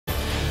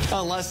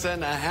In less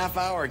than a half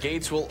hour,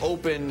 gates will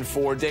open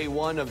for day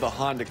one of the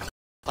Honda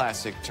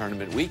Classic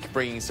Tournament Week,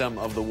 bringing some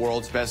of the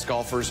world's best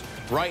golfers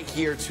right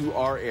here to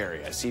our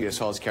area. CBS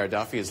Hall's Kara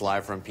Duffy is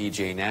live from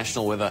PGA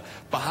National with a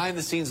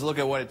behind-the-scenes look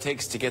at what it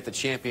takes to get the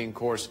champion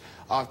course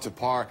up to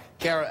par.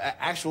 Kara,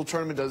 actual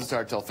tournament doesn't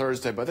start till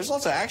Thursday, but there's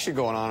lots of action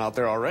going on out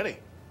there already.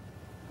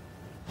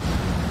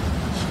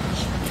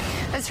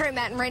 That's right,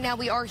 Matt, and right now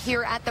we are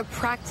here at the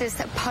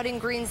practice putting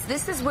greens.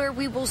 This is where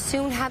we will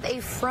soon have a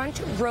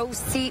front row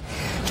seat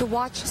to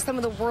watch some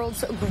of the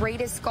world's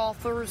greatest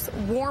golfers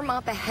warm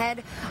up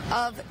ahead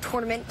of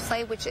tournament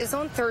play, which is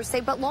on Thursday.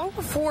 But long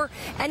before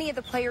any of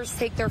the players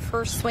take their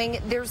first swing,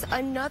 there's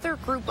another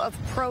group of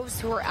pros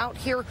who are out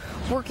here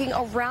working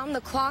around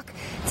the clock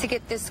to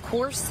get this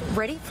course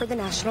ready for the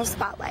national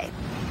spotlight.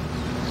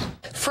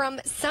 From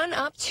sun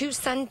up to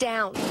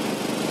sundown,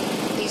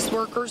 these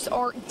workers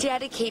are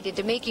dedicated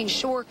to making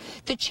sure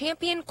the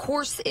champion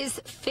course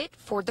is fit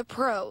for the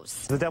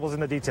pros. The devil's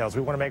in the details.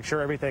 We want to make sure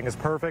everything is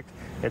perfect,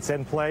 it's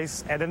in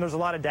place, and then there's a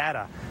lot of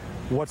data.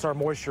 What's our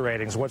moisture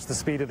ratings? What's the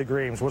speed of the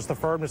greens? What's the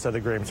firmness of the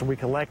greens? So we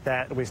collect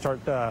that and we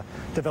start to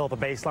develop a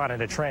baseline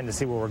and a trend to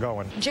see where we're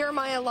going.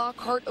 Jeremiah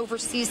Lockhart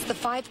oversees the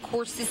 5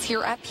 courses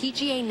here at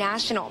PGA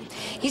National.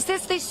 He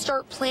says they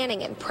start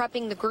planning and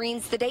prepping the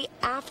greens the day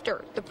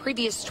after the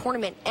previous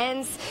tournament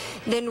ends,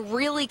 then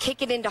really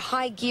kick it into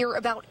high gear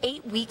about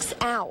 8 weeks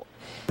out.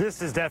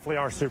 This is definitely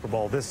our Super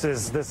Bowl. This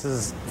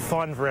is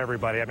fun for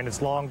everybody. I mean,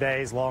 it's long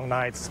days, long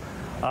nights,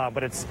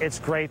 but it's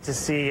great to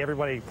see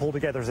everybody pull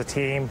together as a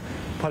team,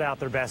 put out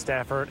their best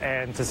effort,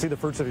 and to see the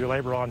fruits of your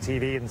labor on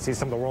TV and see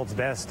some of the world's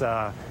best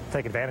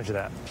take advantage of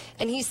that.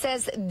 And he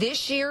says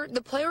this year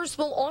the players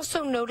will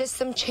also notice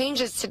some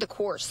changes to the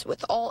course,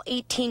 with all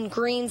 18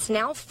 greens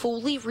now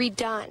fully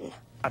redone.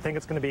 I think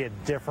it's going to be a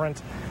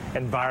different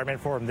environment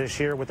for them this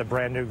year with the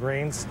brand new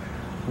greens.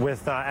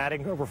 With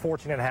adding over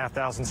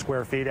 14,500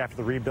 square feet after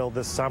the rebuild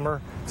this summer,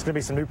 it's going to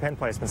be some new pin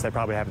placements they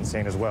probably haven't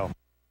seen as well.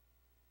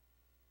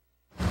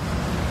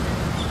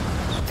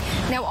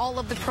 Now all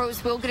of the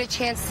pros will get a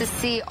chance to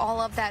see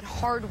all of that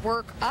hard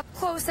work up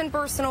close and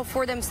personal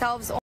for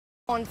themselves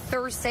on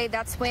Thursday.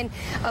 That's when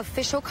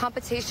official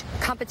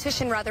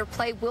competition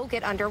play will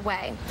get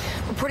underway.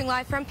 Reporting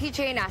live from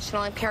PGA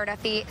National, I'm Kara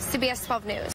Duffy, CBS 12 News.